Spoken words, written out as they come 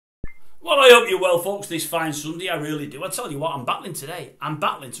Well, I hope you're well, folks, this fine Sunday. I really do. I tell you what, I'm battling today. I'm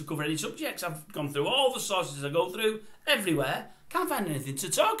battling to cover any subjects. I've gone through all the sources I go through, everywhere. Can't find anything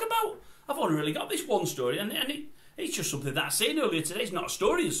to talk about. I've only really got this one story, and it's just something that I seen earlier today. It's not a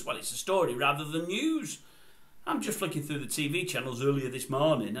story. Well, it's a story rather than news. I'm just flicking through the TV channels earlier this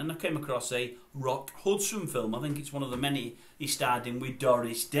morning, and I came across a Rock Hudson film. I think it's one of the many he starred in with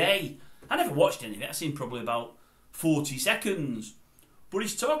Doris Day. I never watched any of it. I've seen probably about 40 seconds. But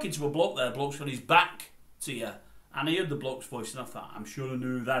he's talking to a bloke there. Bloke's got his back to you. And I heard the bloke's voice and I thought, I'm sure I know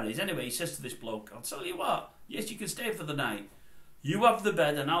who that is. Anyway, he says to this bloke, I'll tell you what, yes, you can stay for the night. You have the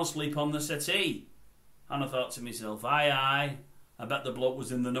bed and I'll sleep on the settee. And I thought to myself, aye. I bet the bloke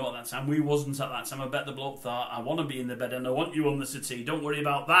was in the know at that time. We wasn't at that time. I bet the bloke thought, I want to be in the bed and I want you on the settee. Don't worry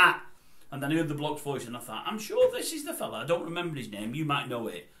about that. And then I heard the bloke's voice and I thought, I'm sure this is the fella. I don't remember his name. You might know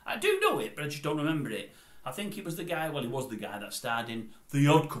it. I do know it, but I just don't remember it. I think he was the guy, well, he was the guy that starred in The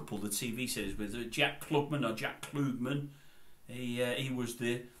Odd Couple, the TV series with Jack Klugman. He was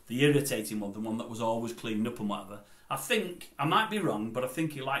the irritating one, the one that was always cleaning up and whatever. I think, I might be wrong, but I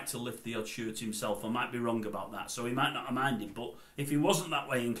think he liked to lift the odd shirt himself. I might be wrong about that, so he might not have minded. But if he wasn't that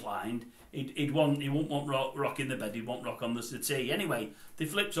way inclined, he wouldn't want rock in the bed, he'd want rock on the settee. Anyway, they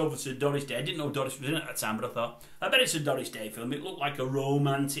flipped over to Doris Day. I didn't know Doris was in it at the time, but I thought, I bet it's a Doris Day film. It looked like a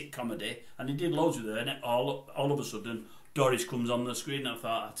romantic comedy, and he did loads with her, and all of a sudden, Doris comes on the screen, and I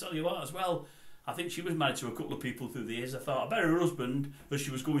thought, I tell you what, as well, I think she was married to a couple of people through the years. I thought, I bet her husband, as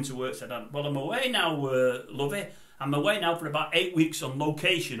she was going to work, said, well, I'm away now, lovey. I'm away now for about 8 weeks on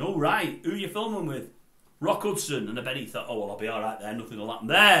location. Oh, right, who are you filming with? Rock Hudson. And I bet he thought, oh, well, I'll be all right there, nothing will happen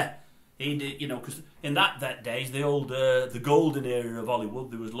there. He did, you know, because in that days, the old, the golden era of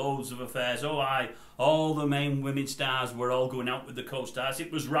Hollywood, there was loads of affairs. Oh, aye, all the main women stars were all going out with the co-stars.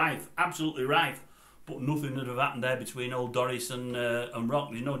 It was rife, absolutely rife. But nothing would have happened there between old Doris and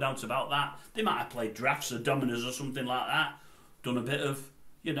Rock. There's no doubt about that. They might have played drafts or dominoes or something like that. Done a bit of,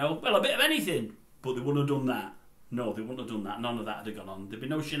 you know, well, a bit of anything. But they wouldn't have done that. No, they wouldn't have done that. None of that had gone on. There'd be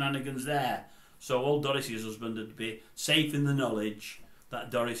no shenanigans there. So old Doris's husband would be safe in the knowledge that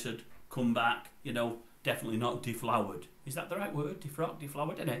Doris had come back, you know, definitely not deflowered. Is that the right word?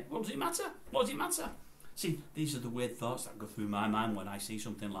 Deflowered, isn't it? What does it matter? What does it matter? See, these are the weird thoughts that go through my mind when I see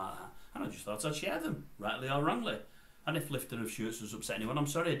something like that. And I just thought I'd share them, rightly or wrongly. And if lifting of shirts has upset anyone, I'm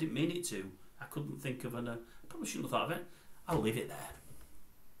sorry, I didn't mean it to. I couldn't think of I probably shouldn't have thought of it. I'll leave it there.